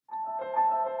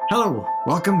Hello,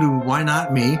 welcome to Why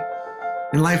Not Me?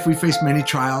 In life, we face many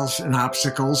trials and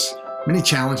obstacles, many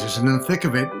challenges, and in the thick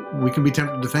of it, we can be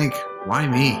tempted to think, why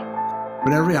me?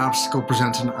 But every obstacle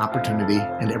presents an opportunity,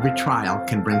 and every trial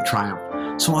can bring triumph.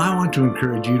 So I want to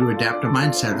encourage you to adapt a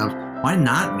mindset of, why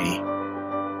not me?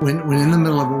 When in the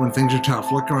middle of it, when things are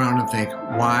tough, look around and think,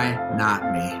 why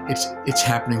not me? It's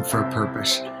happening for a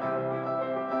purpose.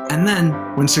 And then,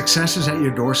 when success is at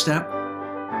your doorstep,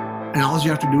 and all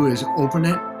you have to do is open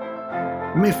it,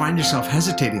 you may find yourself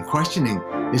hesitating, questioning,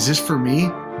 is this for me?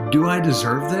 Do I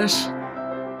deserve this?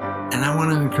 And I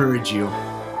want to encourage you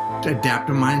to adapt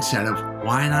a mindset of,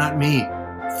 why not me?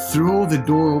 Throw the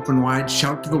door open wide,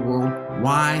 shout to the world,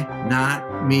 why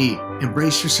not me?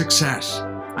 Embrace your success.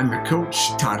 I'm your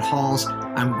coach, Todd Halls.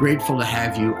 I'm grateful to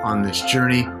have you on this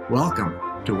journey.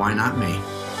 Welcome to Why Not Me?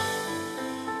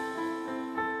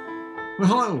 Well,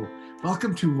 hello.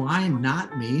 Welcome to Why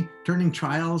Not Me? Turning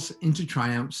trials into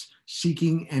triumphs,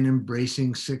 seeking and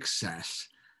embracing success.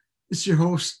 This is your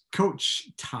host, Coach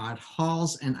Todd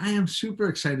Halls, and I am super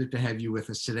excited to have you with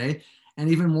us today, and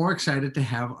even more excited to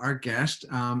have our guest,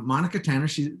 Monica Tanner.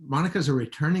 Monica is a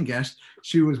returning guest.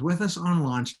 She was with us on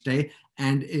launch day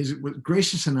and was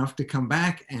gracious enough to come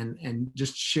back and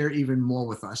just share even more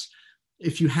with us.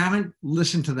 If you haven't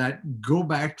listened to that, go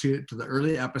back to the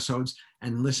early episodes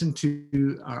and listen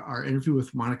to our interview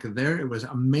with Monica there. It was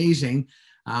amazing.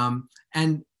 We'll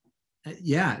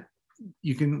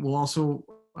also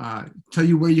tell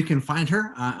you where you can find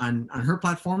her on her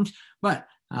platforms. But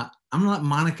I'm going to let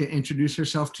Monica introduce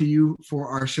herself to you for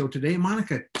our show today.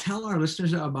 Monica, tell our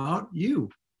listeners about you.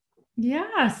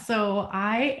 Yeah, so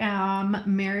I am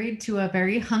married to a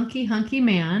very hunky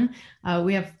man.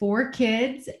 We have 4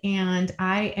 kids, and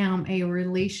I am a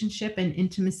relationship and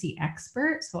intimacy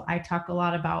expert. So I talk a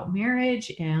lot about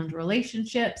marriage and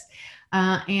relationships.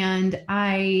 And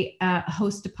I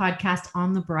host a podcast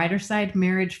on the Brighter Side,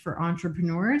 Marriage for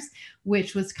Entrepreneurs,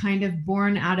 which was kind of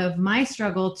born out of my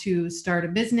struggle to start a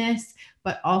business,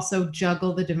 but also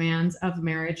juggle the demands of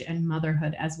marriage and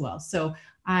motherhood as well. So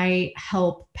I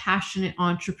help passionate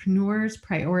entrepreneurs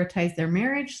prioritize their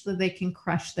marriage so they can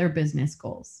crush their business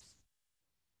goals.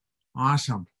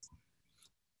 Awesome.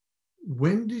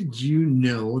 When did you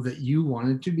know that you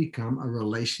wanted to become a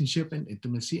relationship and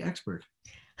intimacy expert?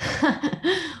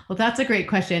 Well, that's a great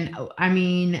question. I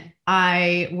mean,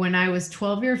 when I was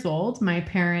 12 years old, my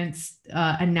parents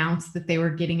announced that they were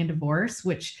getting a divorce,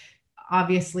 which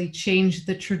obviously changed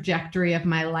the trajectory of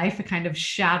my life. It kind of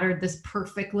shattered this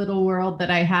perfect little world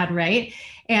that I had, right?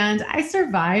 And I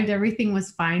survived. Everything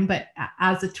was fine. But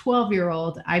as a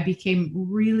 12-year-old, I became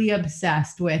really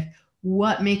obsessed with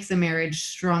what makes a marriage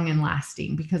strong and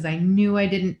lasting, because I knew I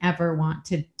didn't ever want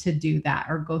to do that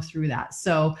or go through that.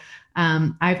 So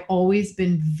I've always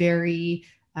been very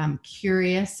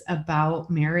curious about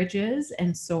marriages.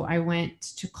 And so I went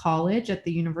to college at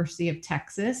the University of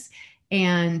Texas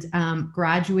and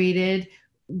graduated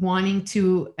wanting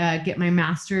to get my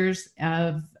master's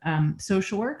of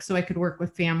social work so I could work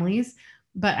with families.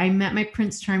 But I met my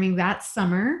Prince Charming that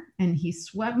summer, and he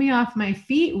swept me off my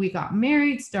feet. We got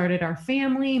married, started our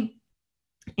family.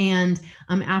 And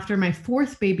after my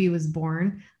 4th baby was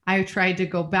born, I tried to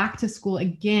go back to school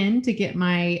again to get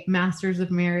my master's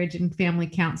of marriage and family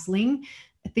counseling,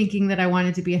 thinking that I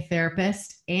wanted to be a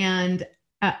therapist. And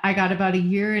I got about a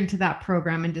year into that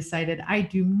program and decided I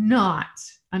do not,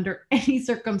 under any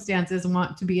circumstances,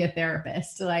 want to be a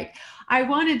therapist. Like, I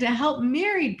wanted to help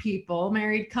married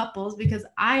couples, because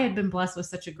I had been blessed with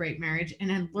such a great marriage and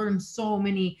had learned so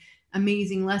many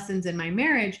amazing lessons in my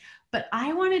marriage. But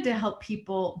I wanted to help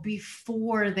people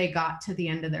before they got to the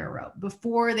end of their rope,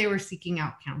 before they were seeking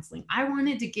out counseling. I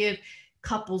wanted to give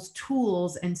couples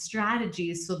tools and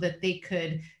strategies so that they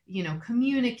could,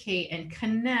 communicate and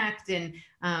connect and,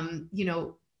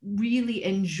 really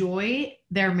enjoy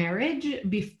their marriage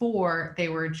before they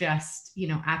were just,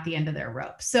 at the end of their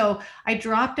rope. So I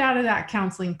dropped out of that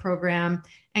counseling program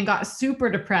and got super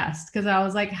depressed, because I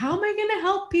was like, how am I going to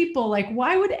help people? Like,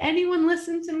 why would anyone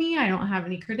listen to me? I don't have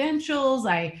any credentials.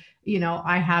 I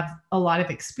have a lot of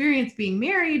experience being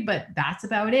married, but that's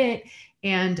about it.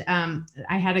 And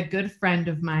I had a good friend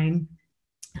of mine,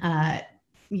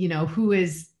 who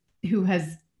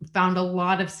has found a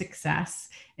lot of success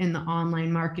in the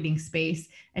online marketing space.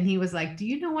 And he was like, do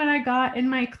you know what I got in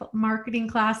my marketing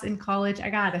class in college? I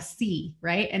got a C,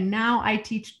 right? And now I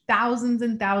teach thousands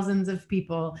and thousands of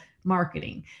people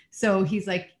marketing. So he's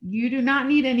like, you do not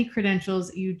need any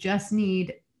credentials. You just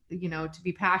need to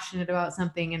be passionate about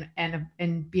something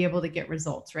and be able to get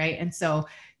results. Right. And so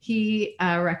he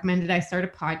recommended I start a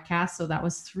podcast. So that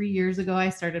was 3 years ago. I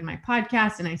started my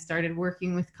podcast and I started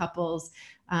working with couples.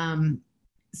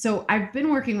 So I've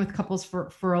been working with couples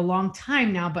for a long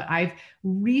time now, but I've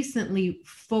recently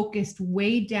focused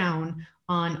way down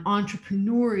on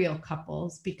entrepreneurial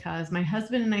couples because my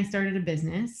husband and I started a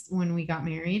business when we got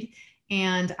married,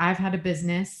 and I've had a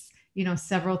business,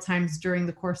 several times during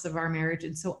the course of our marriage.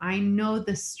 And so I know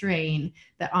the strain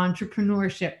that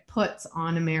entrepreneurship puts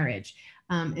on a marriage.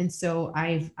 And so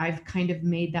I've kind of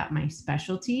made that my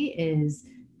specialty is,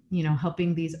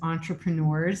 helping these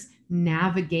entrepreneurs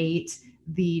navigate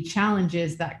the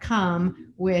challenges that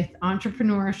come with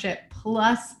entrepreneurship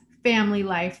plus family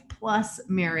life plus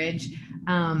marriage.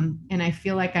 And I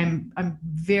feel like I'm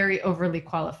very overly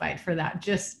qualified for that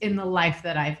just in the life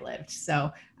that I've lived.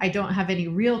 So I don't have any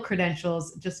real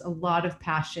credentials, just a lot of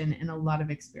passion and a lot of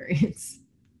experience.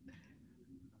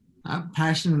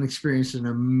 Passion and experience is an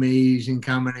amazing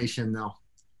combination, though.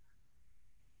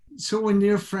 So when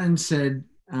your friend said,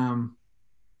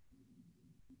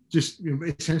 just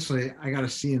essentially, I got a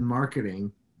C in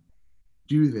marketing,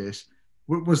 do this,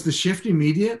 was the shift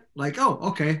immediate? Like, oh,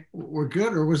 okay, we're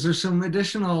good? Or was there some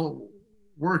additional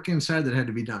work inside that had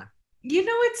to be done?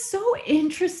 It's so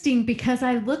interesting because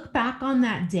I look back on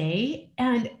that day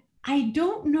and I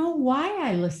don't know why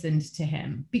I listened to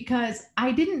him because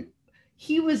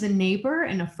he was a neighbor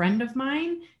and a friend of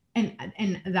mine.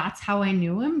 And that's how I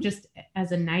knew him, just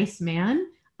as a nice man.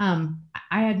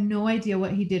 I had no idea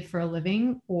what he did for a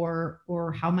living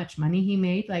or how much money he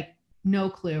made. Like, no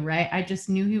clue, right? I just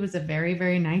knew he was a very,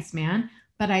 very nice man,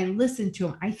 but I listened to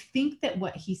him. I think that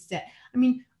what he said,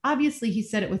 obviously he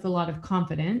said it with a lot of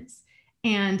confidence,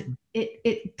 and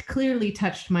it clearly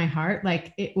touched my heart.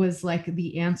 Like, it was like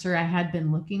the answer I had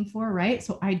been looking for, right?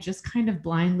 So I just kind of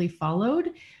blindly followed.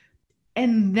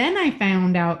 And then I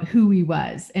found out who he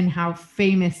was and how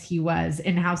famous he was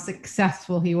and how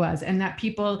successful he was, and that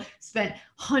people spent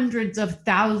hundreds of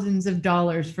thousands of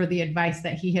dollars for the advice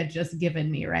that he had just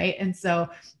given me, right? And so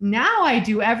now I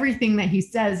do everything that he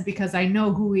says because I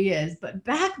know who he is. But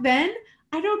back then,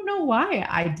 I don't know why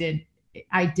I did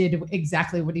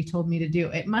exactly what he told me to do.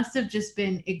 It must have just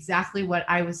been exactly what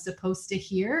I was supposed to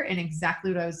hear and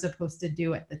exactly what I was supposed to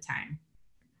do at the time.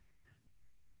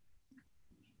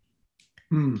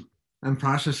 I'm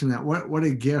processing that. What a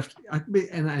gift.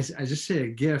 And I just say a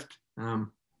gift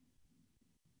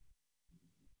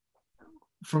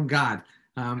from God,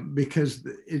 because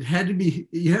it had to be,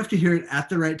 you have to hear it at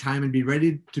the right time and be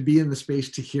ready to be in the space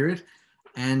to hear it.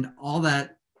 And all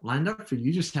that lined up for you.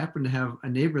 You just happened to have a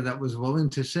neighbor that was willing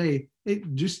to say, hey,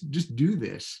 just do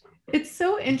this. It's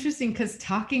so interesting because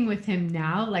talking with him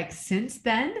now, like since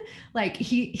then, like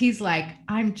he's like,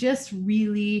 I'm just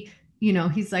really,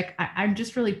 he's like, I'm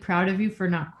just really proud of you for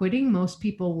not quitting. Most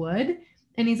people would.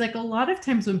 And he's like, a lot of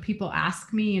times when people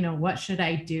ask me, what should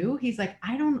I do? He's like,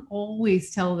 I don't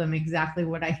always tell them exactly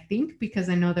what I think because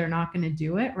I know they're not going to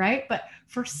do it. Right. But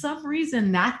for some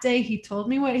reason that day he told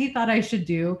me what he thought I should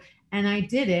do and I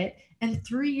did it. And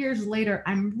 3 years later,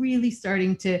 I'm really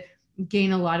starting to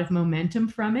gain a lot of momentum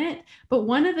from it. But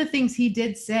one of the things he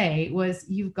did say was,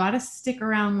 you've got to stick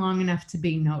around long enough to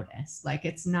be noticed. Like,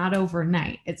 it's not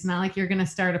overnight. It's not like you're going to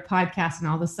start a podcast and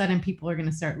all of a sudden people are going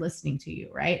to start listening to you,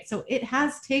 right? So it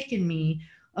has taken me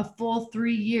a full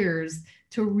 3 years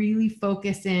to really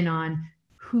focus in on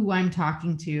who I'm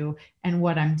talking to and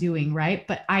what I'm doing, right?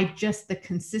 But the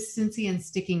consistency and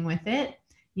sticking with it,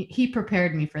 he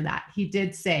prepared me for that. He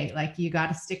did say, like, you got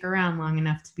to stick around long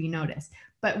enough to be noticed.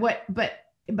 But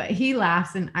he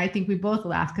laughs, and I think we both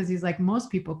laugh because he's like,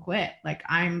 most people quit. Like,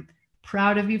 I'm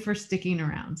proud of you for sticking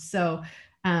around. So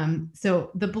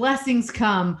the blessings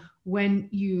come when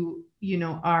you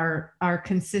are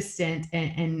consistent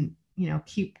and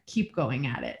keep going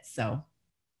at it. So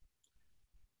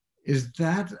is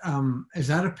that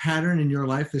a pattern in your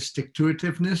life, the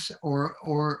stick-to-itiveness,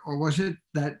 or was it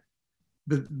that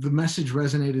the message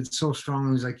resonated so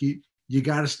strongly? It's like you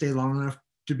got to stay long enough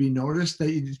to be noticed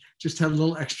that you just had a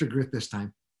little extra grit this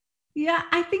time? Yeah,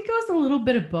 I think it was a little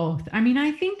bit of both.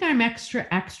 I think I'm extra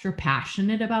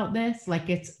passionate about this. Like,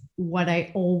 it's what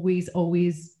I always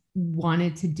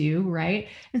wanted to do, right?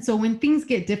 And so when things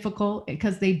get difficult,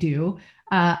 because they do,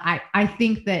 I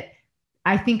think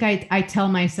I tell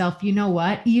myself, you know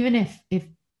what, even if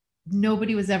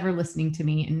nobody was ever listening to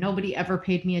me and nobody ever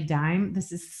paid me a dime,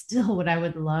 this is still what I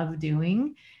would love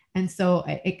doing. And so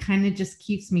it kind of just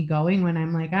keeps me going when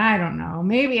I'm like, I don't know,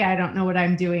 maybe I don't know what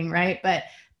I'm doing, right? But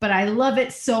I love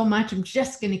it so much, I'm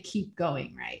just going to keep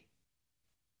going, right?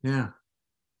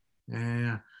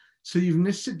 Yeah. So you've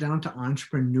niched it down to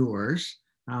entrepreneurs,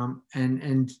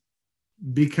 and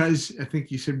because I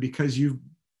think you said because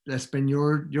that's been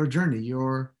your journey,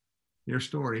 your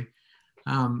story.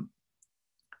 Um,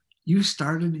 you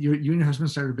and your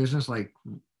husband started a business like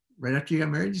right after you got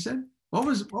married. You said what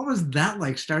was that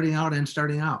like starting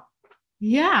out?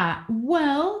 Yeah.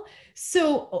 Well,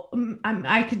 so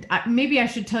maybe I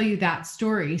should tell you that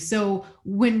story. So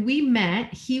when we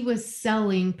met, he was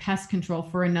selling pest control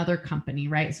for another company,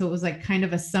 right? So it was like kind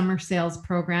of a summer sales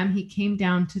program. He came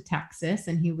down to Texas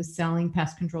and he was selling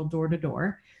pest control door to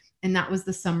door. And that was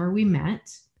the summer we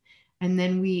met. And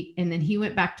then he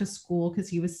went back to school because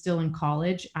he was still in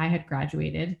college. I had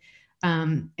graduated.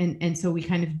 And so we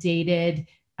kind of dated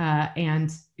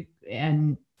and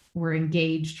were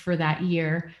engaged for that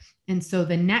year. And so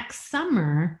the next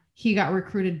summer, he got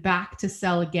recruited back to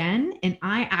sell again. And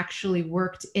I actually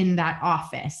worked in that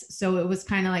office. So it was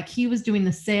kind of like he was doing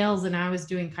the sales and I was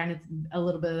doing kind of a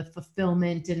little bit of the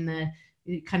fulfillment and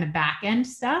the kind of back end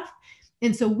stuff.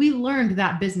 And so we learned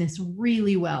that business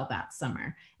really well that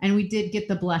summer. And we did get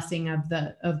the blessing of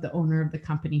the owner of the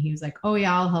company. He was like, "Oh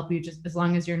yeah, I'll help you just as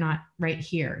long as you're not right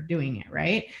here doing it."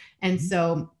 Right. And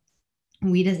so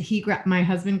my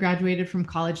husband graduated from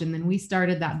college and then we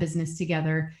started that business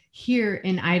together here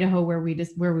in Idaho where we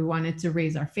wanted to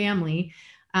raise our family.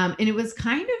 And it was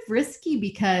kind of risky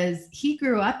because he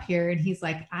grew up here and he's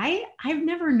like, I've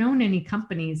never known any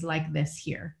companies like this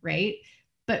here. Right.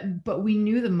 But we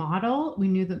knew the model, we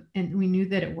knew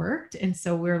that it worked. And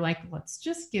so we were like, let's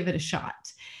just give it a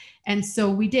shot. And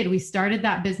so we did. We started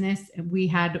that business. We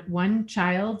had one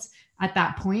child at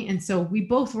that point. And so we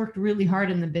both worked really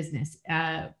hard in the business,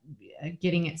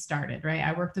 getting it started, right?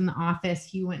 I worked in the office.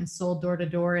 He went and sold door to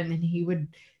door, and then he would,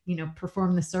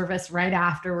 perform the service right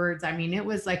afterwards. I mean, it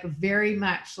was like very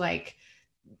much like,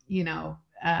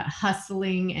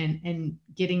 hustling and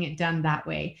getting it done that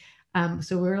way.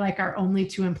 So we were like our only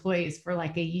two employees for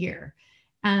like a year.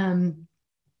 And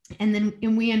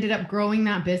we ended up growing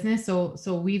that business.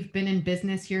 So we've been in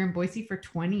business here in Boise for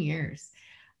 20 years.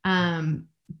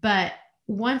 But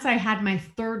once I had my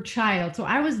third child, so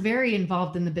I was very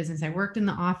involved in the business. I worked in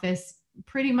the office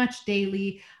pretty much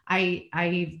daily.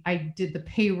 I did the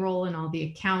payroll and all the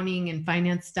accounting and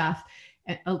finance stuff,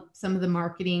 some of the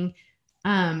marketing.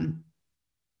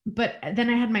 But then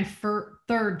I had my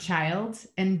third child,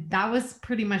 and that was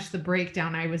pretty much the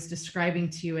breakdown I was describing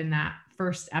to you in that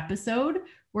first episode,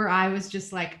 where I was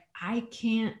just like, I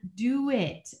can't do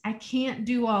it. I can't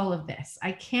do all of this.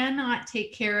 I cannot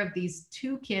take care of these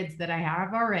two kids that I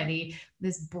have already,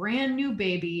 this brand new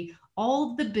baby,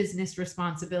 all the business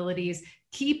responsibilities,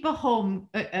 keep a home,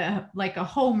 like a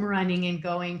home running and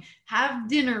going, have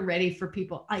dinner ready for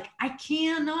people. Like, I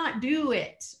cannot do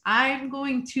it. I'm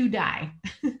going to die.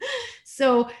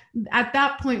 So at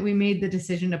that point, we made the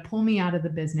decision to pull me out of the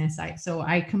business.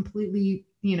 I completely,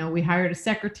 we hired a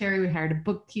secretary, we hired a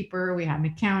bookkeeper, we had an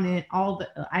accountant,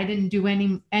 I didn't do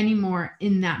any more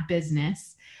in that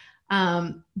business.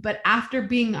 But after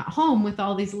being at home with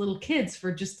all these little kids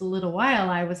for just a little while,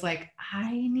 I was like,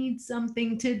 I need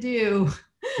something to do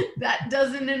that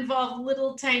doesn't involve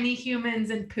little tiny humans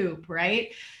and poop,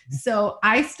 right? So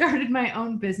I started my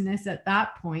own business at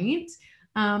that point.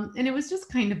 And it was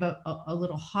just kind of a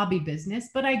little hobby business,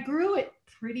 but I grew it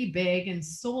pretty big and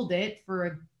sold it for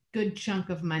a good chunk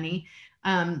of money.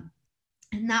 And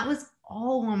that was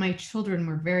all while my children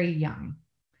were very young.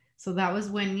 So that was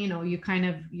when,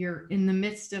 you're in the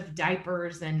midst of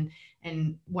diapers and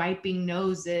wiping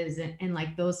noses and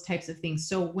like those types of things.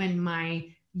 So when my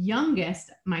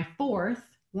youngest, my fourth,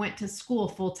 went to school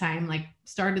full time, like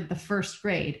started the first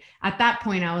grade, at that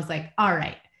point, I was like, all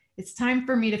right, it's time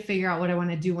for me to figure out what I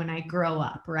want to do when I grow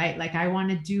up, right? Like I want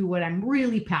to do what I'm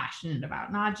really passionate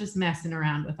about, not just messing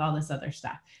around with all this other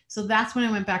stuff. So that's when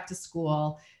I went back to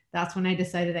school. That's when I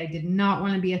decided I did not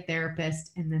want to be a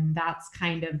therapist. And then that's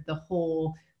kind of the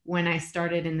whole, when I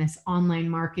started in this online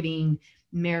marketing,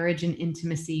 marriage and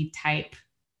intimacy type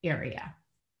area.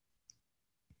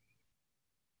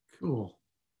 Cool.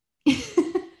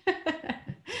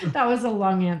 That was a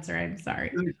long answer. I'm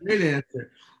sorry. Great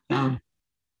answer.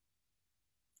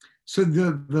 So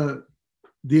the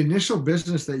initial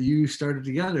business that you started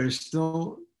together is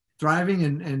still thriving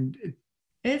and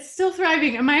it's still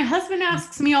thriving. And my husband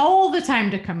asks me all the time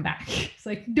to come back. It's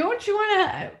like, don't you want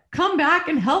to come back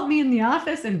and help me in the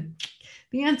office? And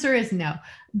the answer is no.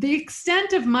 The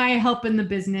extent of my help in the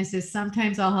business is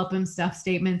sometimes I'll help him stuff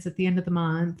statements at the end of the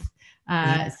month.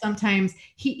 Sometimes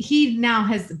he now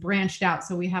has branched out.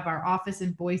 So we have our office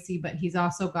in Boise, but he's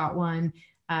also got one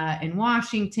in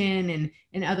Washington and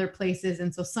in other places.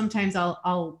 And so sometimes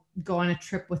I'll go on a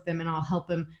trip with him and I'll help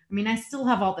him. I mean, I still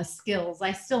have all the skills.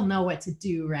 I still know what to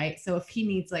do, right? So if he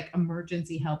needs like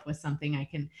emergency help with something, I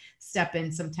can step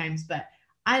in sometimes. But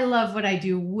I love what I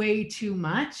do way too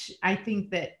much. I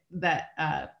think that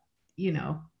you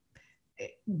know,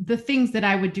 the things that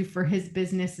I would do for his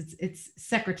business, it's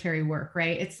secretary work,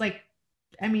 right? It's like,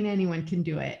 I mean, anyone can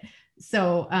do it.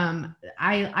 So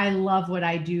I love what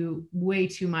I do way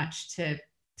too much to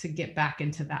get back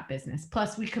into that business.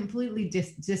 Plus, we completely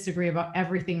disagree about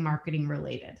everything marketing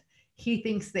related. He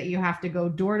thinks that you have to go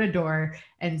door to door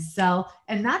and sell,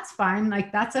 and that's fine.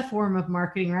 Like that's a form of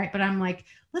marketing, right? But I'm like,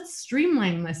 let's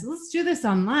streamline this. Let's do this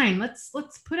online. Let's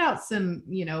put out some,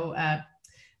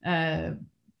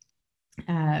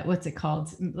 what's it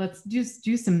called? Let's just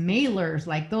do some mailers,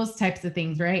 like those types of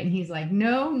things, right? And he's like,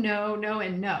 no, no, no,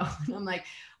 and no. And I'm like,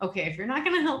 okay, if you're not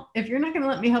going to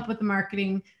let me help with the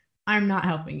marketing, I'm not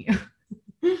helping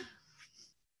you.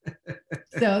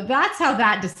 So that's how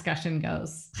that discussion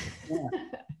goes.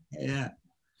 Yeah.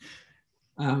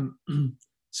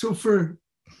 So for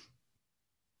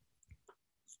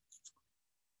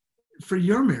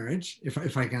your marriage,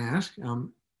 if I can ask,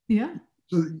 yeah.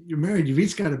 So you're married, you've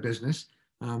each got a business,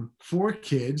 4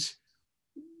 kids.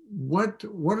 What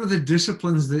are the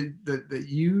disciplines that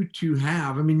you two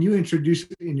have? I mean, you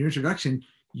introduced in your introduction,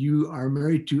 you are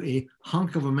married to a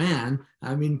hunk of a man.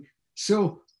 I mean,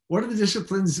 so what are the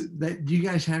disciplines that you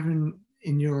guys have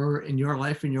in your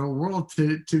life, in your world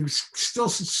to still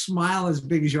smile as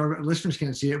big as your listeners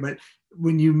can't see it, but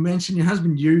when you mention your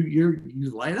husband,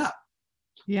 you light up.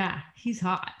 Yeah, he's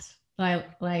hot.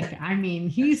 Like, I mean,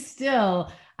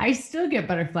 I still get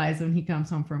butterflies when he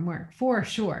comes home from work, for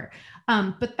sure.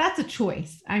 But that's a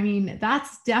choice. I mean,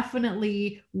 that's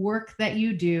definitely work that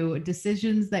you do,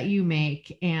 decisions that you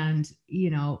make, and,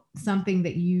 something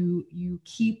that you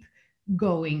keep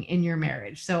going in your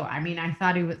marriage. So, I mean, I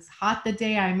thought he was hot the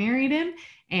day I married him,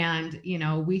 and,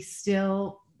 we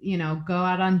still, go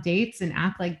out on dates and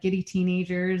act like giddy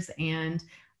teenagers. And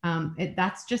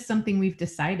that's just something we've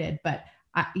decided. But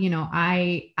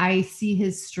I see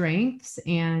his strengths,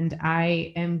 and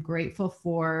I am grateful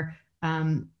for,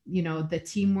 the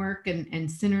teamwork and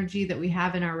synergy that we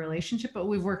have in our relationship, but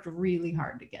we've worked really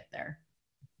hard to get there.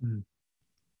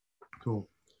 Cool.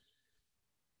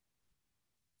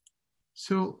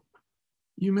 So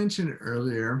you mentioned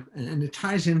earlier, and it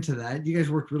ties into that, you guys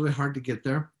worked really hard to get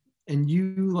there, and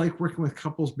you like working with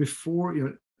couples before,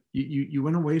 you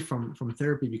went away from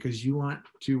therapy because you want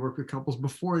to work with couples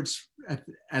before it's at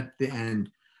the end.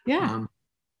 Yeah.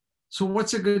 So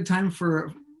what's a good time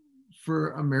for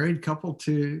a married couple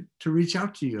to reach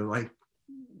out to you? Like,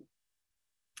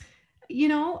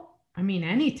 I mean,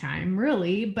 anytime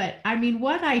really, but I mean,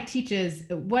 what I teach is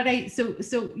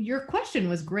so your question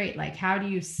was great. Like, how do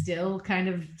you still kind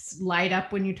of light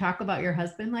up when you talk about your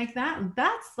husband like that? And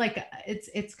that's like,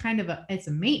 it's kind of it's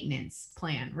a maintenance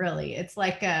plan, really. It's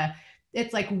like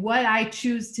what I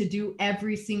choose to do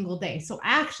every single day. So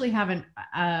I actually haven't,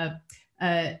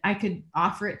 I could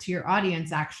offer it to your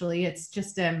audience. Actually, it's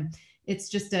just a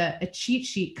cheat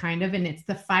sheet kind of, and it's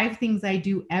the 5 things I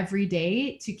do every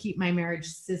day to keep my marriage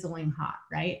sizzling hot,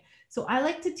 right? So I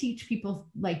like to teach people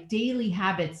like daily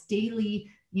habits, daily,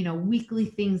 weekly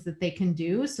things that they can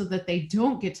do so that they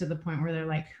don't get to the point where they're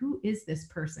like, who is this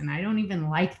person? I don't even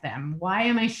like them. Why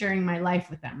am I sharing my life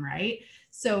with them, right?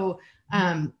 So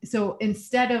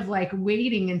instead of like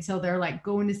waiting until they're like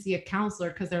going to see a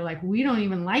counselor because they're like, we don't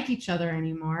even like each other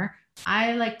anymore,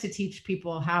 I like to teach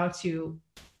people how to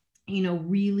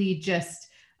really just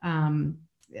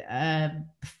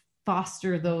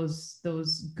foster those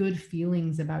good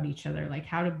feelings about each other, like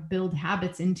how to build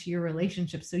habits into your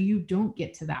relationship so you don't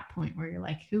get to that point where you're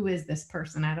like, who is this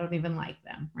person? I don't even like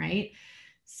them, right?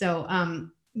 So,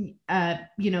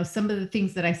 some of the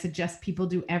things that I suggest people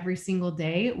do every single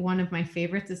day, one of my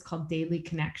favorites is called daily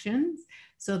connections.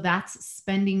 So that's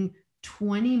spending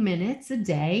 20 minutes a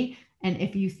day. And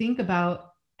if you think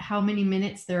about how many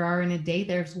minutes there are in a day,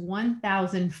 there's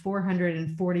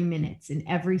 1,440 minutes in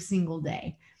every single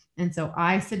day. And so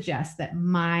I suggest that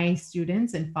my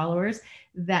students and followers,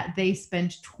 that they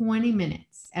spend 20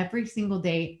 minutes every single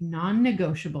day,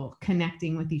 non-negotiable,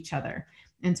 connecting with each other.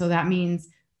 And so that means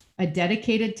a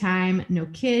dedicated time, no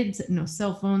kids, no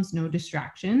cell phones, no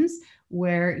distractions,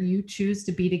 where you choose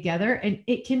to be together. And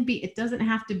it doesn't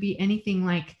have to be anything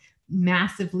like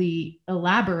massively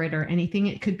elaborate or anything.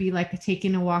 It could be like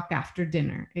taking a walk after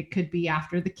dinner. It could be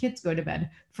after the kids go to bed.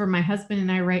 For my husband and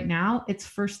I right now, it's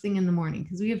first thing in the morning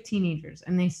because we have teenagers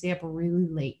and they stay up really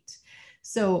late.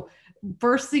 So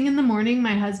first thing in the morning,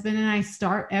 my husband and I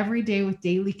start every day with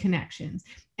daily connections.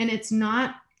 And it's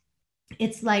not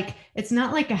like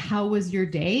a how was your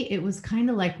day? It was kind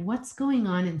of like what's going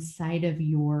on inside of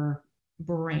your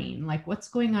brain, like what's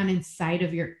going on inside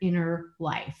of your inner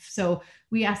life. So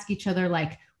we ask each other,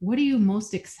 like, what are you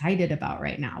most excited about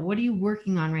right now? What are you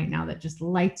working on right now that just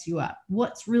lights you up?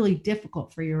 What's really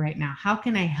difficult for you right now? How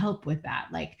can I help with that?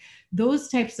 Like those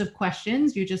types of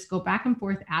questions, you just go back and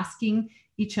forth asking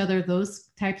each other those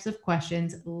types of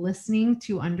questions, listening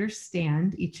to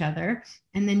understand each other.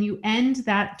 And then you end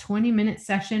that 20-minute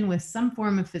session with some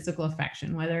form of physical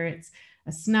affection, whether it's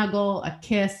a snuggle, a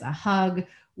kiss, a hug,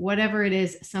 whatever it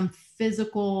is, some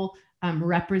physical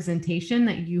representation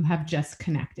that you have just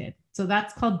connected. So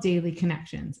that's called daily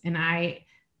connections. And I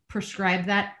prescribe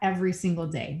that every single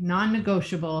day,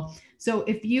 non-negotiable. So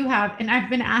if you have, and I've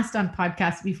been asked on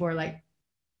podcasts before, like,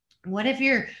 what if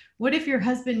your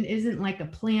husband isn't like a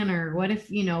planner? What if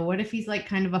he's like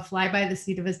kind of a fly by the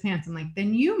seat of his pants? I'm like,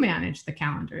 then you manage the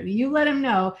calendar. You let him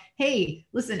know, hey,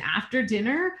 listen, after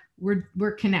dinner,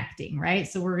 we're connecting, right?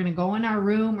 So we're going to go in our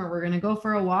room, or we're going to go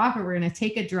for a walk, or we're going to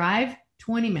take a drive,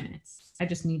 20 minutes. I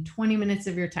just need 20 minutes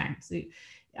of your time.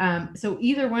 So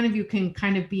either one of you can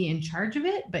kind of be in charge of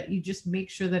it, but you just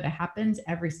make sure that it happens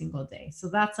every single day. So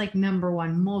that's like number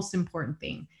one most important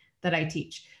thing that I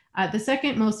teach. The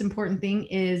second most important thing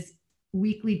is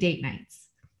weekly date nights.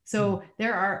 So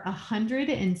there are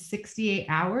 168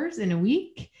 hours in a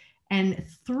week, and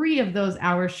 3 of those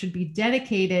hours should be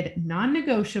dedicated,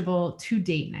 non-negotiable, to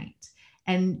date night.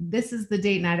 And this is the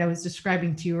date night I was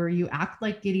describing to you, where you act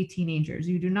like giddy teenagers.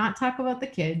 You do not talk about the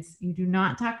kids. You do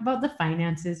not talk about the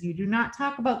finances. You do not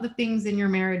talk about the things in your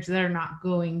marriage that are not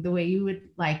going the way you would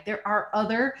like. There are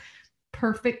other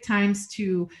perfect times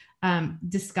to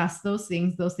discuss those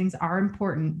things. Those things are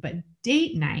important, but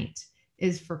date night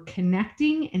is for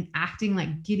connecting and acting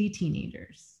like giddy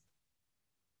teenagers.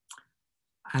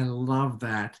 I love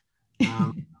that.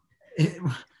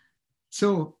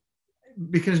 So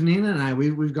because Nina and I,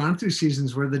 we've gone through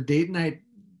seasons where the date night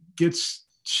gets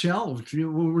shelved.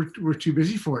 We're too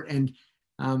busy for it. And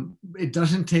it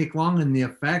doesn't take long, and the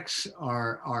effects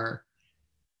are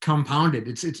compounded.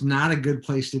 It's not a good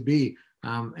place to be.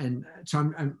 And so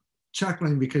I'm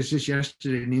chuckling because just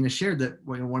yesterday Nina shared that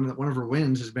one of her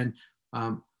wins has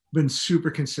been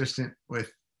super consistent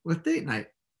with date night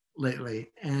lately,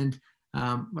 and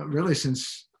but really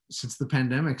since the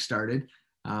pandemic started,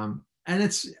 and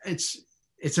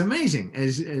it's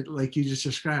amazing, like you just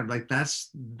described. Like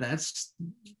that's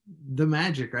the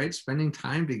magic, right? Spending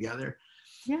time together.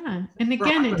 Yeah. And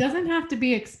again, it doesn't have to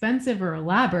be expensive or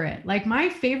elaborate. Like my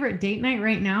favorite date night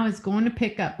right now is going to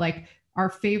pick up like our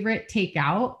favorite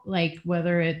takeout, like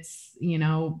whether it's,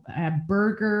 a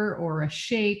burger or a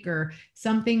shake or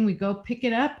something, we go pick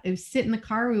it up, we sit in the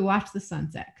car, we watch the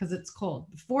sunset because it's cold.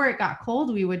 Before it got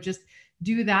cold, we would just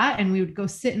do that, and we would go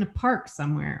sit in a park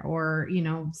somewhere, or,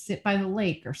 sit by the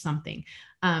lake or something.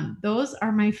 Those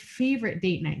are my favorite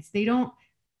date nights. They don't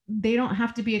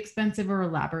have to be expensive or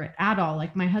elaborate at all.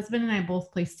 Like my husband and I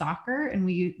both play soccer, and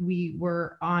we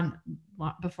were on,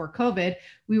 before COVID,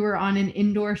 we were on an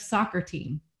indoor soccer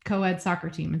team, co-ed soccer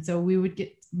team. And so we would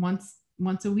get once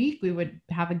a week, we would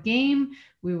have a game,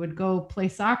 we would go play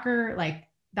soccer. Like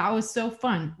that was so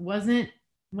fun. Wasn't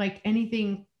like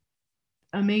anything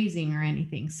amazing or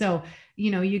anything. So,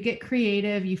 you get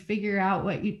creative, you figure out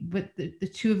what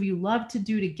the two of you love to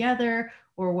do together,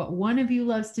 or what one of you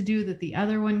loves to do that the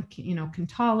other one can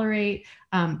tolerate,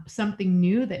 something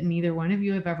new that neither one of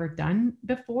you have ever done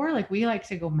before. Like we like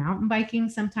to go mountain biking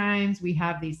sometimes. We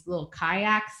have these little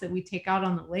kayaks that we take out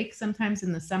on the lake sometimes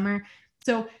in the summer.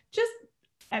 So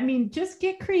just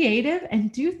get creative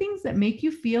and do things that make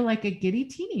you feel like a giddy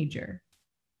teenager.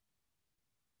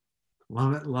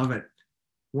 Love it. Love it.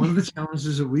 One of the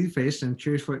challenges that we faced, and I'm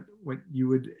curious what you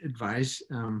would advise,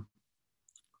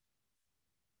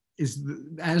 is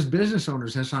as business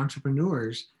owners, as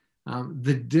entrepreneurs,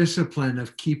 the discipline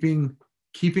of keeping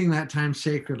that time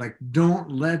sacred. Like, don't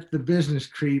let the business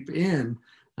creep in.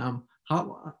 You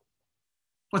want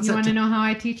to know how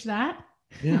I teach that?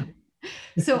 Yeah.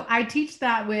 So I teach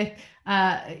that with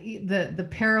the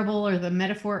parable or the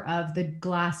metaphor of the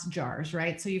glass jars,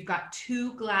 right? So you've got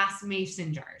 2 glass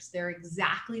mason jars. They're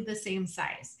exactly the same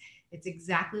size. It's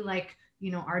exactly like,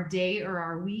 our day or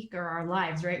our week or our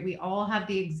lives, right? We all have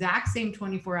the exact same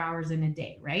 24 hours in a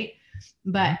day, right?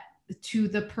 But to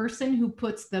the person who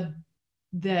puts the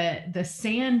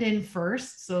sand in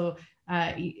first, so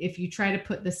if you try to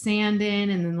put the sand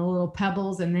in and then the little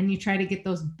pebbles, and then you try to get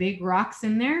those big rocks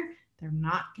in there, they're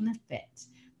not going to fit.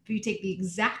 If you take the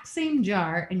exact same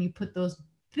jar and you put those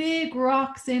big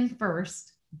rocks in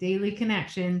first, daily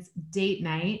connections, date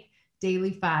night,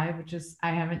 daily 5, which is,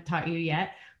 I haven't taught you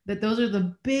yet, but those are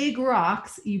the big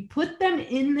rocks. You put them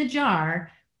in the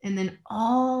jar, and then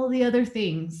all the other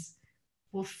things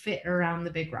will fit around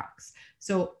the big rocks.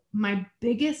 So my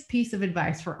biggest piece of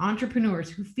advice for entrepreneurs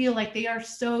who feel like they are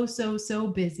so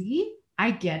busy,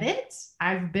 I get it.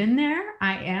 I've been there.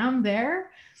 I am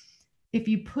there. If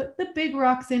you put the big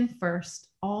rocks in first,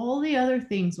 all the other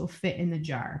things will fit in the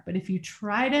jar. But if you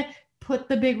try to put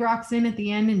the big rocks in at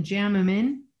the end and jam them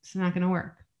in, it's not going to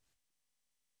work.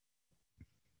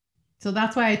 So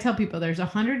that's why I tell people there's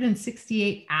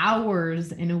 168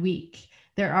 hours in a week.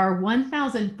 There are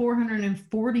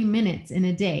 1,440 minutes in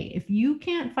a day. If you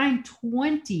can't find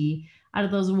 20 out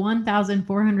of those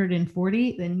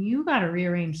 1,440, then you got to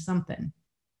rearrange something.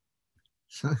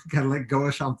 So got to let go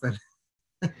of something.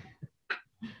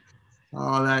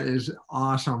 Oh, that is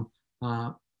awesome.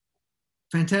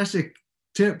 Fantastic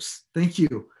tips. Thank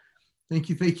you.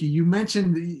 You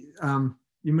mentioned,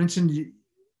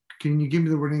 can you give me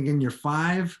the wording again? Your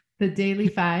 5? The daily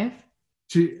 5.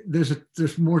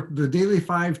 There's more, the daily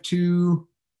 5 to?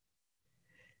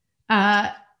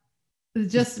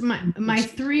 Just my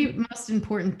 3 most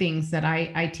important things that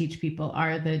I teach people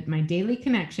are my daily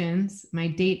connections,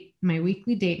 my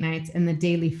weekly date nights, and the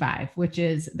daily 5,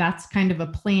 that's kind of a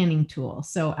planning tool.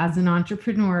 So as an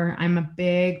entrepreneur, I'm a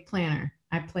big planner.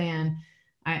 I plan.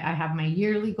 I have my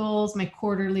yearly goals, my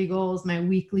quarterly goals, my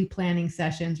weekly planning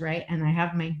sessions, right? And I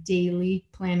have my daily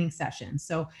planning sessions.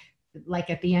 So like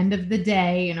at the end of the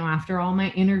day, after all my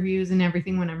interviews and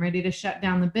everything, when I'm ready to shut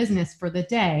down the business for the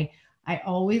day, I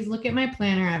always look at my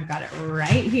planner. I've got it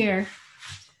right here.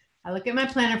 I look at my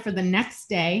planner for the next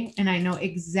day, and I know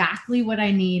exactly what I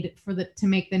need to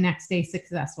make the next day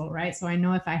successful, right? So I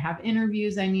know if I have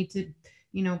interviews, I need to,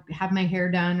 have my hair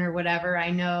done or whatever.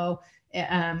 I know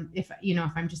if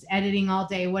I'm just editing all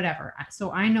day, whatever.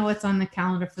 So I know it's on the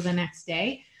calendar for the next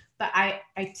day. But I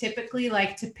typically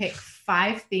like to pick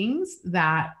 5 things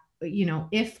that,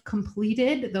 if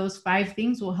completed, those 5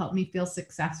 things will help me feel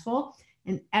successful.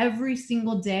 And every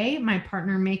single day, my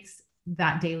partner makes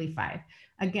that daily 5.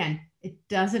 Again, it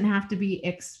doesn't have to be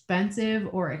expensive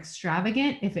or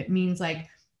extravagant. If it means like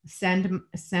send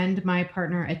my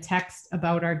partner a text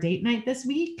about our date night this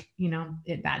week,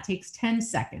 that takes 10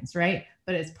 seconds, right?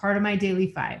 But it's part of my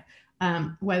daily 5.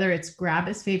 Whether it's grab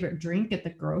his favorite drink at the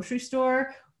grocery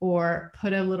store or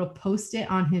put a little Post-it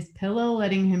on his pillow,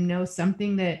 letting him know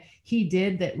something that he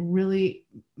did that really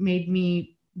made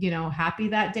me, happy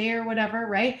that day or whatever,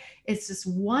 right? It's just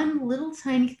one little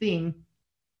tiny thing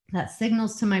that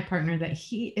signals to my partner that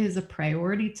he is a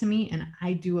priority to me and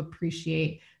I do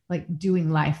appreciate like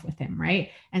doing life with him,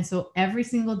 right? And so every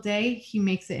single day he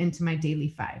makes it into my daily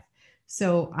 5.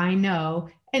 So I know,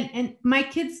 and my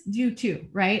kids do too,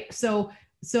 right? So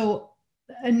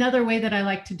another way that I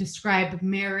like to describe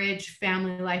marriage,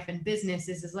 family life, and business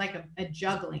is like a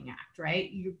juggling act,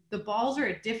 right? The balls are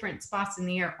at different spots in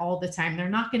the air all the time. They're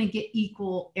not going to get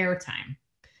equal airtime.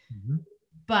 Mm-hmm.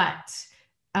 But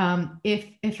if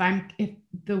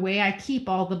the way I keep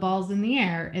all the balls in the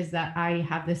air is that I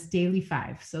have this daily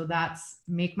 5. So that's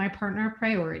make my partner a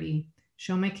priority,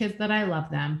 show my kids that I love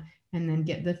them, and then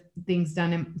get the things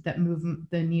done that move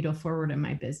the needle forward in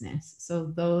my business. So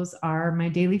those are my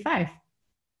daily 5.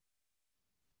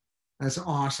 That's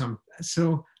awesome.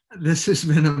 So this has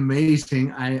been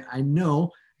amazing. I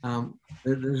know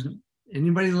there's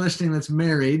anybody listening that's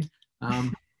married,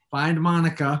 find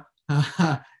Monica.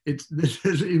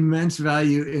 There's immense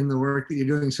value in the work that you're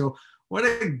doing. So what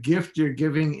a gift you're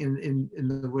giving in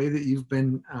the way that you've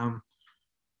been,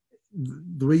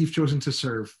 the way you've chosen to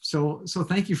serve. So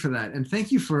thank you for that. And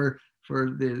thank you for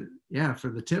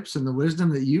the tips and the wisdom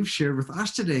that you've shared with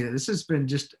us today. This has been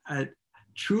just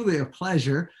truly a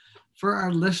pleasure. For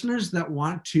our listeners that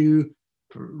want to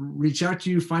reach out to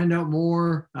you, find out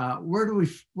more, where do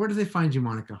they find you,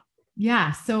 Monica?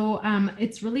 Yeah, so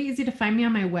it's really easy to find me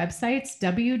on my websites,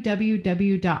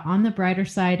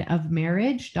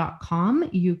 www.onthebrightersideofmarriage.com.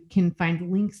 You can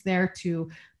find links there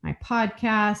to my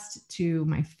podcast, to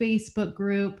my Facebook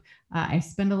group. I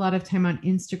spend a lot of time on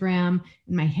Instagram,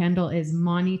 and my handle is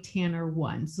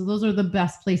MoniTanner1. So those are the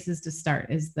best places to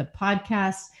start, is the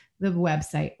podcast, the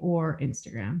website, or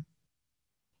Instagram.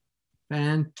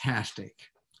 Fantastic.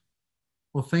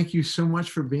 Well, thank you so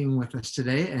much for being with us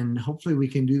today, and hopefully we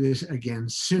can do this again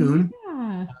soon.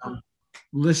 Yeah.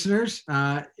 Listeners,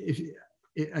 go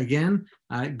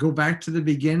back to the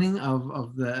beginning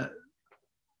of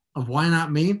Why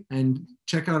Not Me and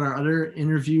check out our other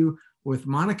interview with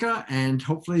Monica, and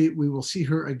hopefully we will see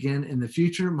her again in the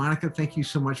future. Monica, thank you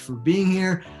so much for being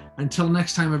here. Until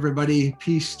next time, everybody,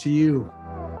 peace to you.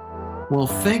 Well,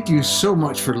 thank you so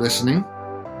much for listening.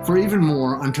 For even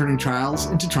more on turning trials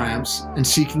into triumphs and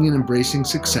seeking and embracing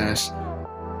success,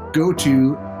 go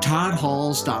to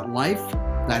toddhalls.life.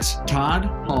 That's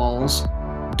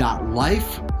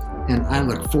toddhalls.life. And I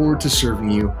look forward to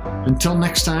serving you. Until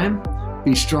next time,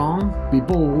 be strong, be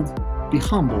bold, be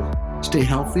humble, stay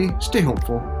healthy, stay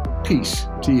hopeful. Peace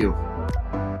to you.